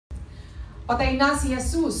Patay na si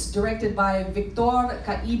Jesus, directed by Victor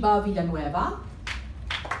Caiba Villanueva.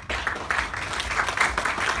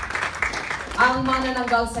 Ang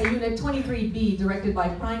Manananggal sa Unit 23B, directed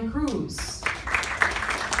by Prime Cruz.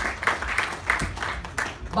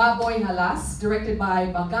 Baboy Halas, directed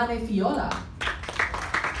by Bagane Fiola.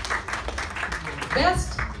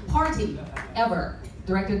 Best Party Ever,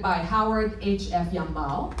 directed by Howard H.F.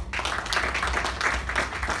 Yambao.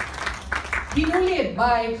 Hinulid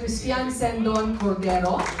by Christian Cenon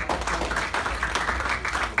Cordero.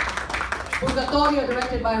 Purgatorio,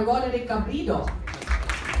 directed by Roderick Cabrido.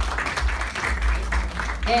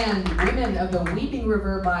 And Women of the Weeping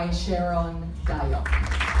River by Sharon Dayo.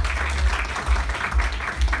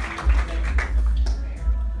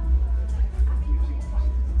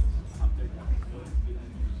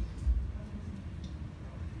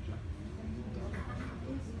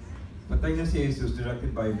 Patay na si Jesus,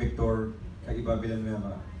 directed by Victor Caiba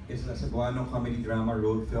Villanueva, is a Cebuano comedy drama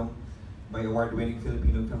road film by award-winning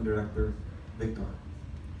Filipino film director Victor.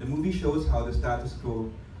 The movie shows how the status quo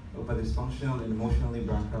of a dysfunctional and emotionally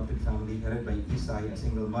bankrupted family headed by Isay, a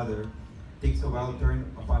single mother, takes a wild turn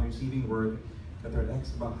upon receiving word that her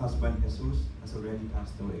ex-husband Jesus has already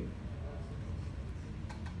passed away.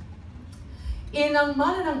 In Ang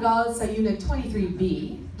Manananggal sa Unit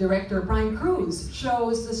 23B, director Prime Cruz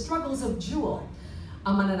shows the struggles of Jewel, a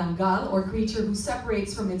manananggal or creature who separates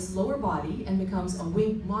from its lower body and becomes a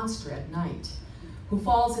winged monster at night, who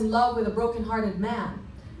falls in love with a broken-hearted man.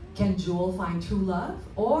 Can Jewel find true love,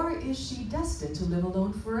 or is she destined to live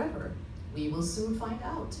alone forever? We will soon find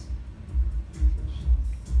out.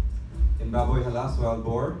 In Baboy Halas, Wild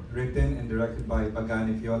Boar, written and directed by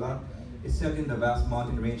Bagane Fiola, is set in the vast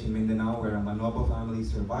mountain range in Mindanao where a Manobo family's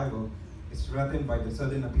survival is threatened by the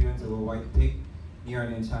sudden appearance of a white pig near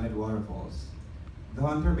an enchanted waterfalls. The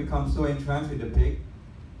hunter becomes so entranced with the pig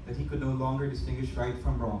that he could no longer distinguish right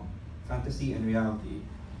from wrong, fantasy and reality.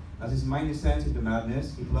 As his mind descends into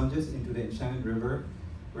madness, he plunges into the enchanted river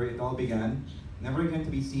where it all began, never again to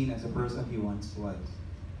be seen as the person he once was.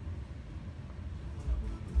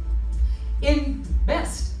 In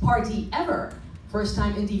Best Party Ever,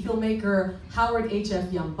 first-time indie filmmaker Howard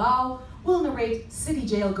H.F. Yambao will narrate city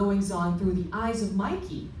jail goings-on through the eyes of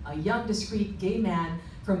Mikey, a young, discreet gay man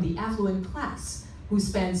from the affluent class who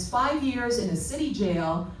spends 5 years in a city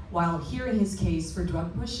jail while hearing his case for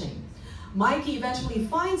drug pushing. Mikey eventually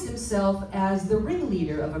finds himself as the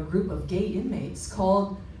ringleader of a group of gay inmates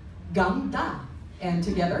called Gamda, and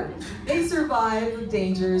together they survive the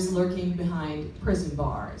dangers lurking behind prison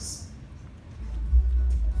bars.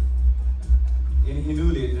 In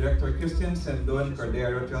Hinuli, director Christian Cenon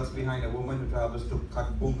Cordero tells behind a woman who travels to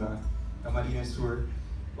Katbunga, Camarines Sur,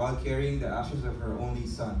 while carrying the ashes of her only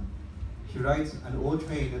son. She rides an old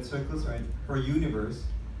train that circles her universe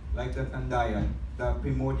like the Tandayan, the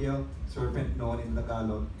primordial serpent known in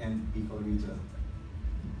Tagalog and Bicol region.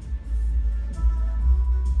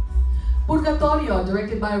 Purgatorio,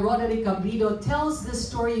 directed by Roderick Cabrido, tells the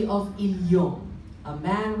story of Ilyong, a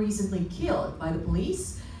man recently killed by the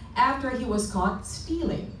police after he was caught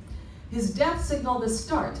stealing. His death signaled the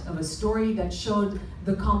start of a story that showed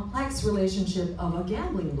the complex relationship of a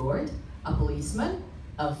gambling lord, a policeman,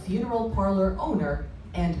 a funeral parlor owner,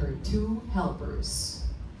 and her 2 helpers.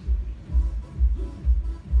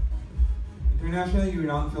 Internationally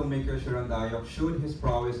renowned filmmaker Sharon Dayo showed his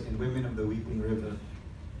prowess in Women of the Weeping River,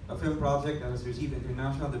 a film project that has received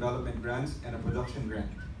international development grants and a production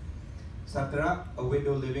grant. Satra, a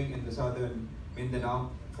widow living in the southern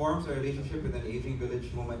Mindanao, forms a relationship with an aging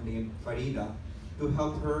village woman named Farida to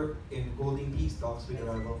help her in holding peace talks with the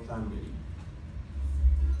rival family.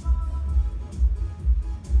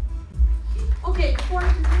 Okay,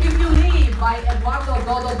 If You Leave by Eduardo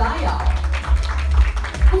Dodo Dayaw,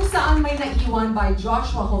 kung saan may naiwan by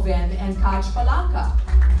Joshua Joven and Kaj Palaka.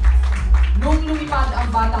 Nung lumipad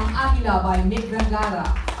ang batang Agila by Mick Vergara.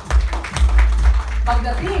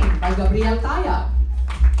 Pagdating by Gabriel Taya.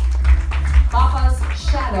 Papa's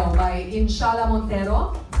Shadow by Inshallah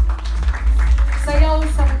Montero. Sayaw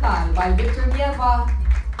Santal by Victor Nieva.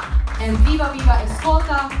 And Viva Viva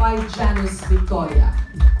Escolta by Janice Victoria.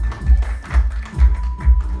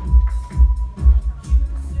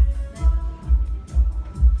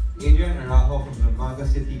 Adrian Arajo from Zamboanga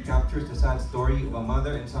City captures the sad story of a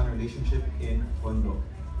mother and son relationship in Tondo.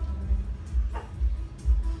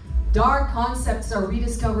 Dark concepts are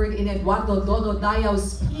rediscovered in Eduardo Dodo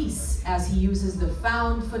Dayaw's piece as he uses the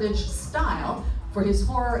found footage style for his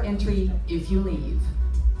horror entry, If You Leave.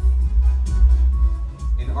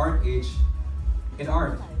 In art, H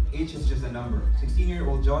is just a number.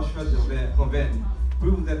 16-year-old Joshua Joven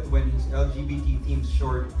proved that when his LGBT-themed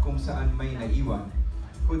short Kung Saan May Naiwan,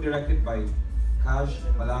 co-directed by Kaj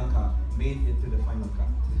Malangka, made it to the final cut.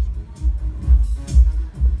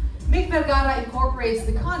 Mick Vergara incorporates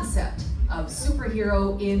the concept of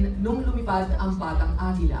superhero in Nung Lumipad ang Batang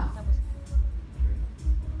Agila.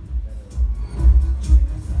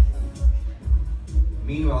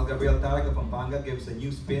 Meanwhile, Gabriel Tarag of Pampanga gives a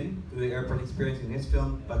new spin to the airport experience in his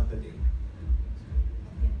film Pagdating.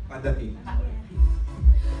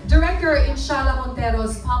 Director Inshallah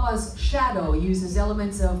Montero's Papa's Shadow uses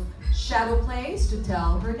elements of shadow plays to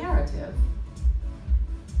tell her narrative.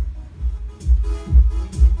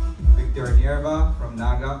 Victor Nierva from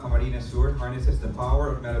Naga, Camarines Sur harnesses the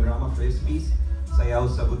power of melodrama for his piece,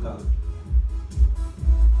 Sayaw sa Butal.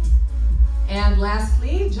 And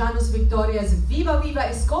lastly, Janus Victoria's Viva Viva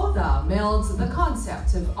Escolta melds the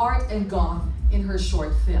concepts of art and goth in her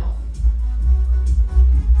short film.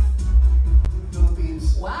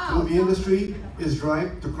 Philippines Wow. movie industry is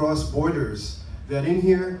ripe to cross borders. That in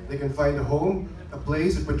here, they can find a home, a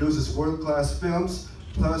place that produces world-class films,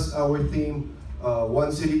 plus our theme,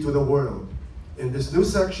 One City to the World. In this new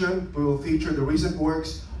section, we will feature the recent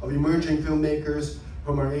works of emerging filmmakers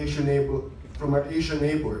from our Asian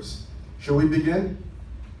neighbors. Shall we begin?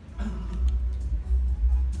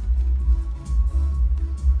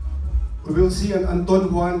 We will see an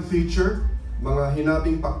Anton Juan feature, mga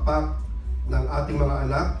hinabing pakpak ng ating mga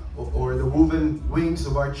anak, or the woven wings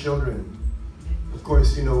of our children. Of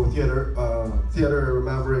course, you know, theater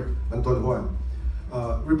maverick Anton Juan,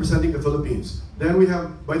 representing the Philippines. Then we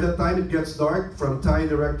have By the Time It Gets Dark from Thai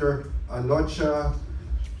director Anocha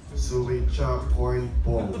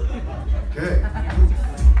Suwichakornpong. Okay.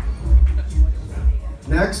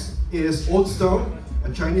 Next is Old Stone,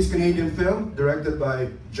 a Chinese-Canadian film directed by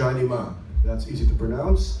Johnny Ma. That's easy to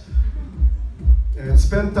pronounce. And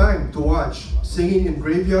Spend Time to Watch, Singing in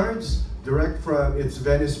Graveyards, direct from its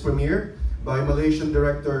Venice premiere by Malaysian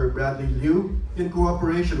director Bradley Liu in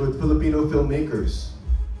cooperation with Filipino filmmakers.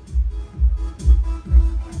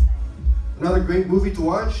 Another great movie to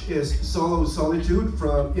watch is Solo Solitude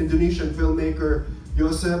from Indonesian filmmaker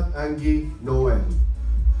Josep Anggi Noen.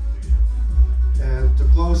 And to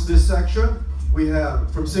close this section, we have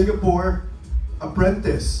from Singapore,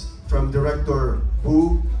 Apprentice from director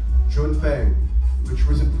Wu Junfeng, which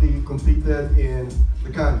recently competed in the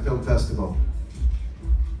Cannes Film Festival.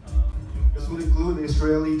 This will include the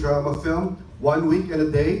Israeli drama film 1 Week and a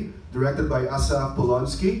Day, directed by Asaf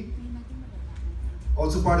Polonsky.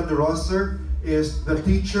 Also part of the roster is The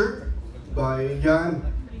Teacher by Jan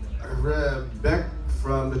Rebek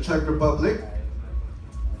from the Czech Republic.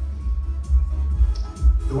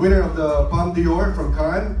 The winner of the Palme d'Or from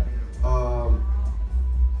Cannes,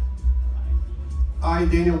 I,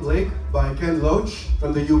 Daniel Blake by Ken Loach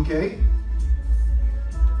from the UK.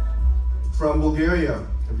 From Bulgaria,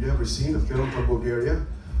 have you ever seen a film from Bulgaria?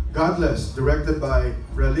 Godless, directed by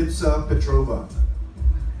Relitsa Petrova.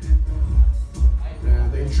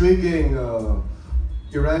 And the intriguing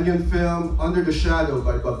Iranian film Under the Shadow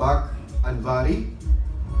by Babak Anvari.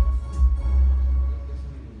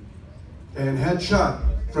 And Headshot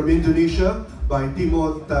from Indonesia by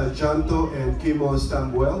Timo Taljanto and Kimo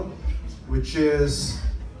Stambuel, which is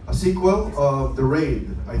a sequel of The Raid,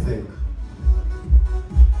 I think.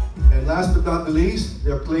 And last but not the least,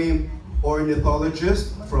 the acclaimed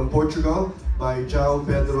Ornithologist from Portugal by João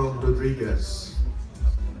Pedro Rodriguez.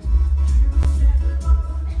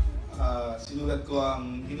 Sinulat ko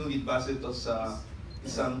ang hinulit base ito sa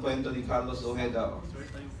isang kwento ni Carlos Ojeda.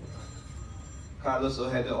 Carlos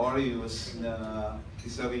Ojeda Orius na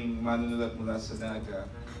isa ring manunulat mula sa Naga.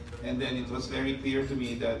 And then it was very clear to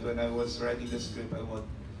me that when I was writing the script,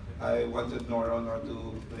 I wanted Nora to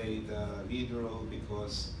play the lead role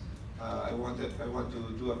because I want to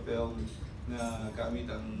do a film na gamit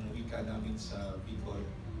ang wika namin sa Bicol.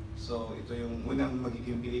 So ito yung unang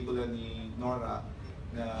magiging pelikula ni Nora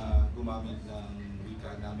na gumamit ng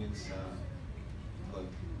wika namin sa Bicol.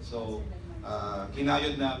 So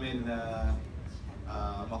kinayod namin na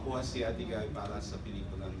makuha si Ate Guy para sa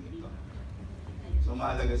pelikulang ito. So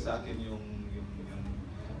mahalaga sa akin yung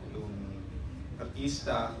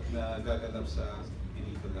artista na gaganap sa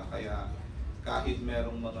pelikula. Kaya kahit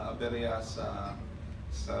merong mga aberya sa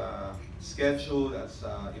schedule at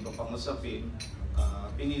sa iba pang usapin,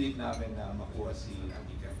 pinilit namin na makuha si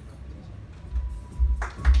Ate Guy.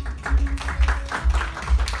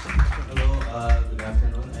 Hello, good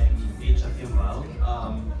afternoon. I'm H.F. Yambao.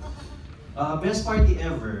 Best party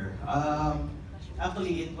ever.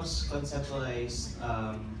 Actually, it was conceptualized.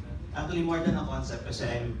 Actually, more than a concept, kasi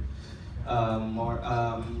I'm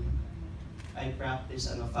I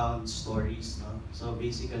practice found stories, no? So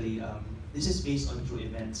basically, this is based on true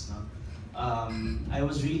events, no? I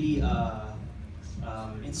was really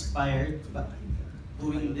inspired by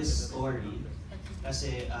doing this story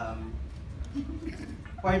kasi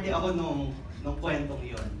party ako nung kwentong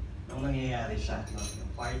yon, nung nangyayari siya, no?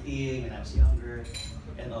 Yung partying when I was younger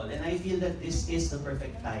and all. And I feel that this is the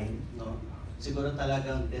perfect time, no? Siguro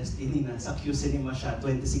talagang destiny na sa Qcinema siya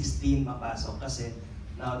 2016 mapasok kasi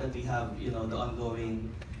now that we have, you know, the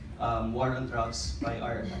ongoing war on drugs by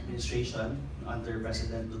our administration under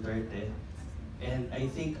President Duterte. And I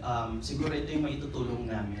think siguro ito yung maitutulong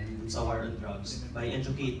namin dun sa war on drugs by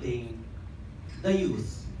educating the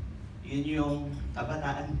youth. Yun yung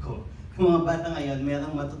kabataan ko. Yung mga bata ngayon,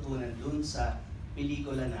 merong matutunan dun sa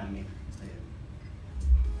pelikula namin. Ayun.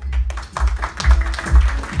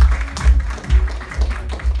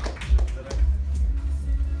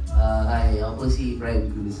 Hi, ako po si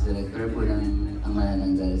Prime Cruz, director po ng Ang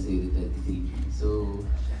Manananggal sa 2023. So,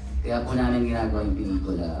 kaya po namin ginagawa yung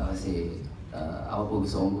pelikula kasi ako po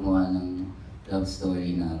gusto kong gumawa ng love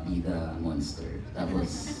story na bida monster.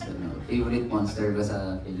 Tapos, favorite monster ko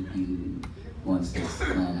sa Philippine monsters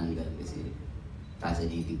na Manananggal kasi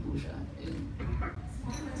fascinating po siya.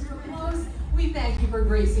 We thank you for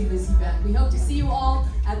gracing this event. We hope to see you all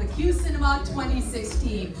at the Qcinema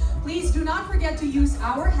 2016. Please do not forget to use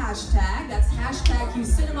our hashtag. That's hashtag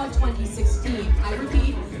Qcinema 2016. I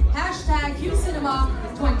repeat, hashtag Qcinema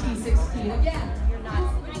 2016. Again.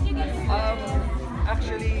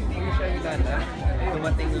 Actually, hindi ko siya ilala.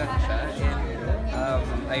 Dumating lang siya.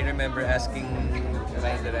 And I remember asking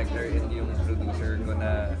my director and yung producer ko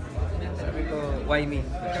na, sabi ko, why me?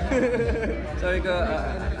 Sabi ko,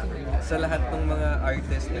 sa lahat ng mga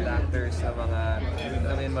artists and actors na mga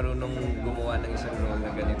marunong gumawa ng isang role na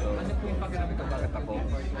ganito, sabi ko, bakit ako?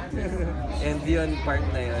 And yun, part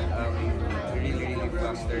na yun, really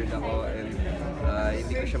flustered ako and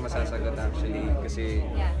hindi ko siya masasagot actually kasi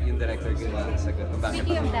yung director ko yung sagot.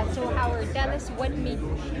 Speaking of that, so Howard, tell us what made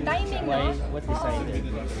timing, why, what decided?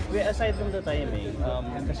 Well, aside from the timing,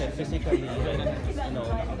 kasi physically, you know,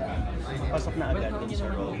 pasok na agad dun sa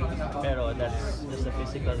role. Pero that's just the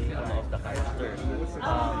physical of the character.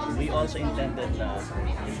 We also intended na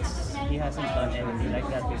he hasn't done anything like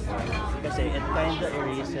that before. Kasi it kinda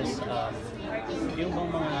erases yung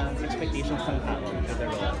mga expectations ng tao for the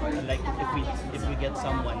role. Like if we get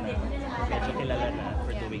someone na medyo kilala na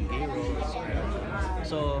for doing gay roles,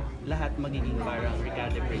 so lahat magiging parang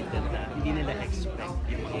recalibrated na hindi nila expect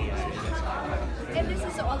yung mangyayari. And this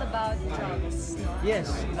is all about drugs.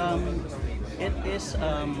 Yes, it is.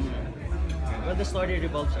 Well, the story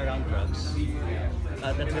revolves around drugs.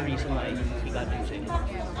 That's the reason why he got into it.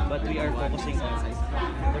 But we are focusing on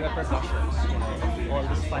the repercussions, you know, all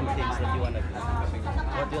these fun things that you wanna do.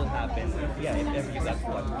 What will happen if ever you got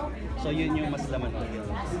caught. So yun yung mas laman ko yun.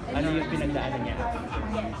 Ano yung pinagdaanan niya?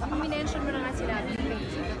 Minention mo na nga sinabi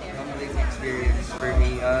yung experience for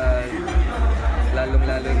me,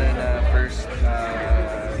 lalong-lalo na first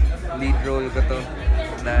lead role ko to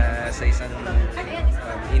na sa isang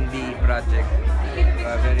indie project.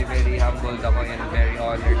 Very humbled ako and very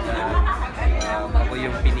honored na ako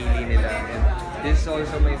yung pinili nila. And this is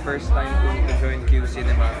also my first time to join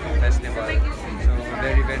Qcinema Festival. So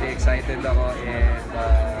very excited ako and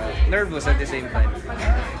nervous at the same time.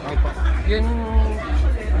 Yun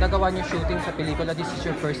nagawa niyo shooting sa pelikula, this is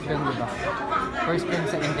your first film, di ba? First film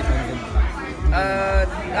sa independent.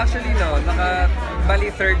 Actually no,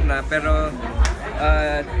 bali third na pero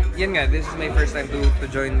yun nga, this is my first time to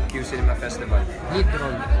join Qcinema Festival. Lead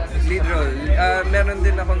role? Lead role. Meron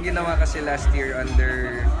din akong ginawa kasi last year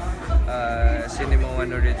under Cinema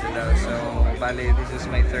One Original. So, bali, this is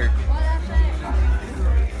my third.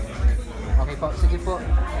 Okay po, sige po.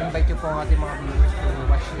 Invite niyo po ang ating mga viewers to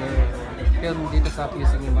watch the film dito sa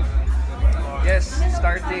Qcinema. Yes,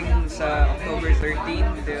 starting sa October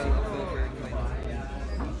 13 till October 20.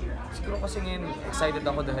 Siguro kasi ngayon, excited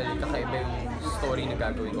ako dahil kakaiba yung story na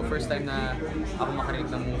gagawin ko. First time na ako makarinig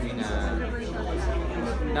ng movie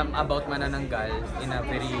na about manananggal in a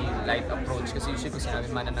very light approach. Kasi usually kung sinabi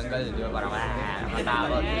manananggal, di ba, parang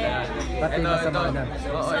matakot.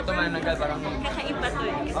 Ito manananggal parang kakaiba to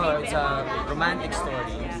eh. it's a romantic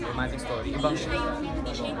story. Ibang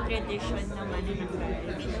hindi siya yung tradition naman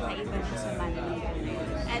Manananggal, dito sa iba siya sa Manananggal.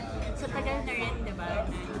 At sa tagal na rin, diba,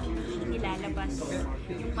 na nilalabas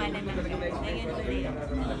yung Manananggal. Ngayon ulit,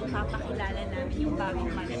 ipapakilala namin yung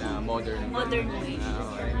bagong Manananggal. Modern way.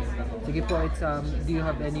 Sige po, do you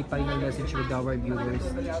have any final message with our viewers?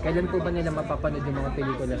 Kailan po ba nila mapapanood yung mga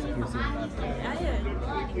pelikula sa Qcinema? Ayun.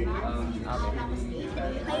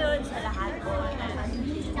 Ayun, sa lahat po na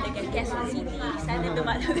Quezon City, sana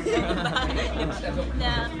dumalo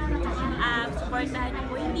na supportahan niyo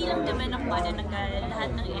po. Hindi lang naman ako Manananggal, lahat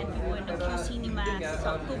ng everyone ng Qcinema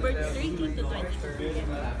sa October 13 to 22.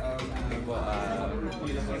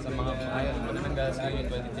 Sa mga ayaw, Manananggal sa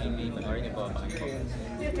 23 May, panoorin niyo po.